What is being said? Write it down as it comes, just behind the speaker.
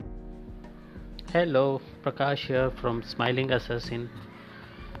Hello, Prakash here from Smiling Assassin.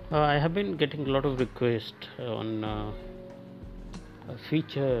 I have been getting a lot of requests on a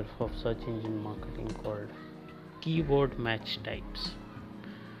feature of search engine marketing called keyword match types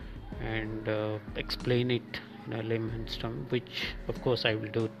and explain it in a layman's term, which of course I will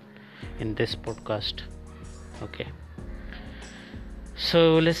do in this podcast. Okay,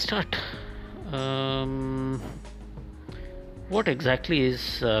 so let's start. Um, what exactly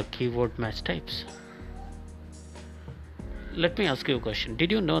is keyword match types? Let me ask you a question.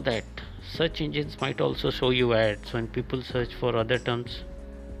 Did you know that search engines might also show you ads when people search for other terms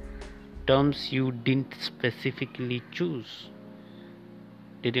you didn't specifically choose?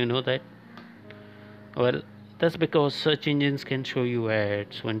 Did you know that? Well, that's because search engines can show you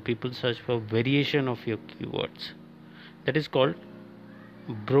ads when people search for variation of your keywords. That is called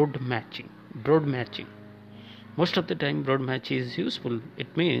broad matching. Broad matching. Most of the time broad match is useful.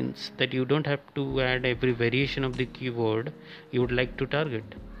 It means that you don't have to add every variation of the keyword you would like to target,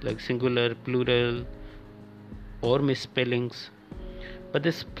 like singular, plural, or misspellings. But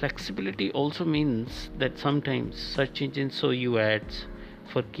this flexibility also means that sometimes search engines show you ads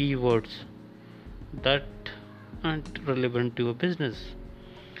for keywords that aren't relevant to your business.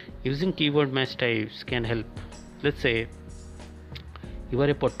 Using keyword match types can help. Let's say you are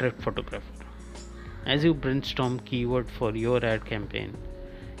a portrait photographer. As you brainstorm keyword for your ad campaign,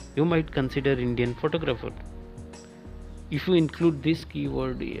 you might consider Indian photographer. If you include this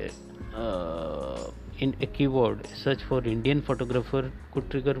keyword in a keyword search for Indian photographer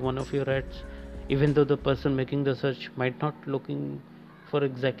could trigger one of your ads, even though the person making the search might not looking for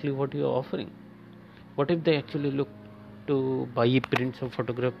exactly what you are offering. What if they actually look to buy prints of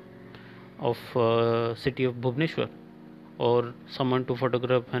photograph of city of Bhubaneswar, or someone to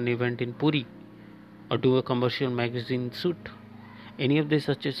photograph an event in Puri, or do a commercial magazine shoot? Any of these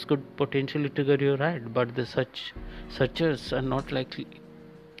searches could potentially trigger your ad, but the such searchers are not likely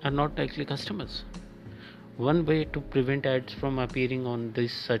customers. One way to prevent ads from appearing on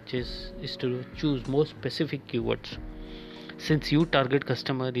these searches is to choose more specific keywords. Since your target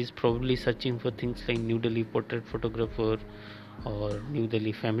customer is probably searching for things like New Delhi portrait photographer or New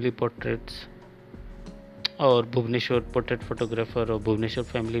Delhi family portraits or Bhubaneswar portrait photographer or Bhubaneswar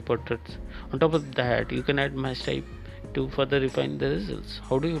family portraits. On top of that, you can add match type to further refine the results.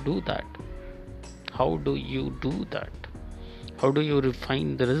 How do you do that? How do you do that? How do you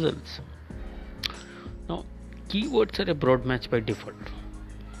refine the results? Now, keywords are a broad match by default.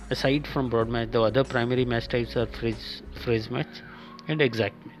 Aside from broad match, the other primary match types are phrase match and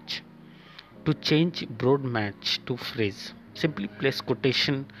exact match. To change broad match to phrase, simply place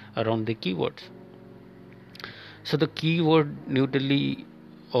quotation around the keywords. So the keyword New Delhi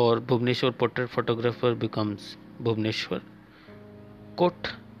or Bhubaneswar portrait photographer becomes Bhubaneswar.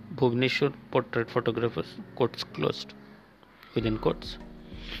 Quote Bhubaneswar portrait photographers, quotes closed, within quotes.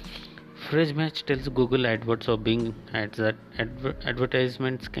 Phrase match tells Google AdWords or Bing ads that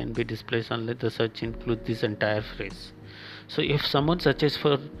advertisements can be displayed unless the search includes this entire phrase. So if someone searches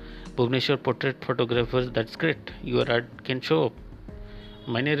for Bhubaneswar portrait photographers, that's great. Your ad can show up.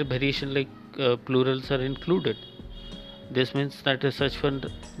 Minor variation like plurals are included. This means that a search for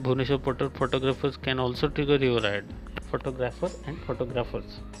Bhubaneswar portrait photographers can also trigger your ad. Photographer and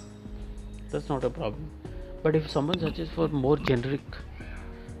photographers. That's not a problem. But if someone searches for more generic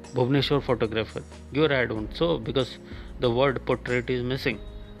Bhubaneswar photographer, your ad won't show because the word portrait is missing.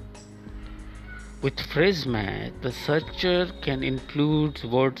 With phrase match, the searcher can include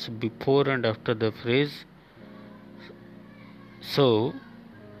words before and after the phrase. So,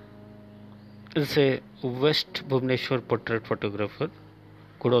 let's say West Bhubaneswar portrait photographer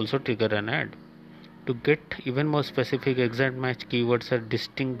could also trigger an ad. To get even more specific, exact match keywords are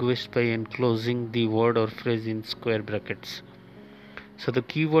distinguished by enclosing the word or phrase in square brackets. So the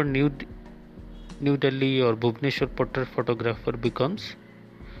keyword New Delhi or Bhubaneswar portrait photographer becomes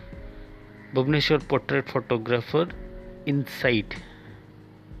Bhubaneswar portrait photographer inside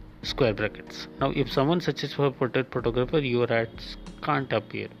square brackets. Now if someone searches for portrait photographer, your ads can't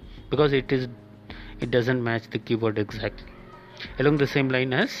appear because it doesn't match the keyword exactly. Along the same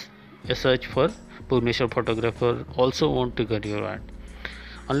line as a search for Bhubaneswar photographer also won't trigger your ad.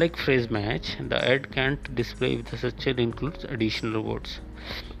 Unlike phrase match, the ad can't display if the searcher includes additional words.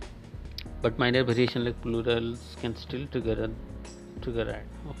 But minor variation like plurals can still trigger ad.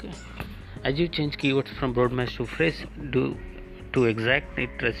 Okay. As you change keywords from broad match to phrase to exact, it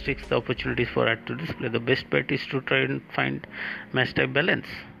restricts the opportunities for ad to display. The best bet is to try and find match type balance,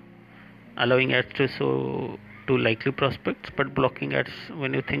 allowing ads to show to likely prospects but blocking ads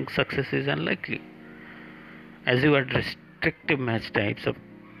when you think success is unlikely. As you add restrictive match types,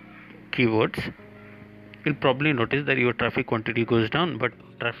 keywords, you'll probably notice that your traffic quantity goes down, but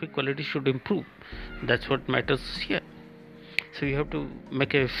traffic quality should improve. That's what matters here. So you have to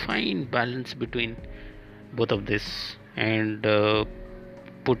make a fine balance between both of this, and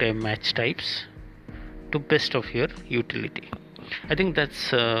put a match types to best of your utility. I think that's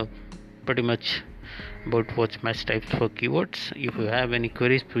pretty much about what's match types for keywords. If you have any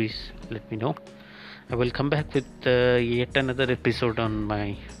queries, please let me know. I will come back with yet another episode on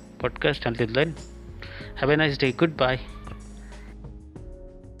my podcast. Until then, have a nice day. Goodbye.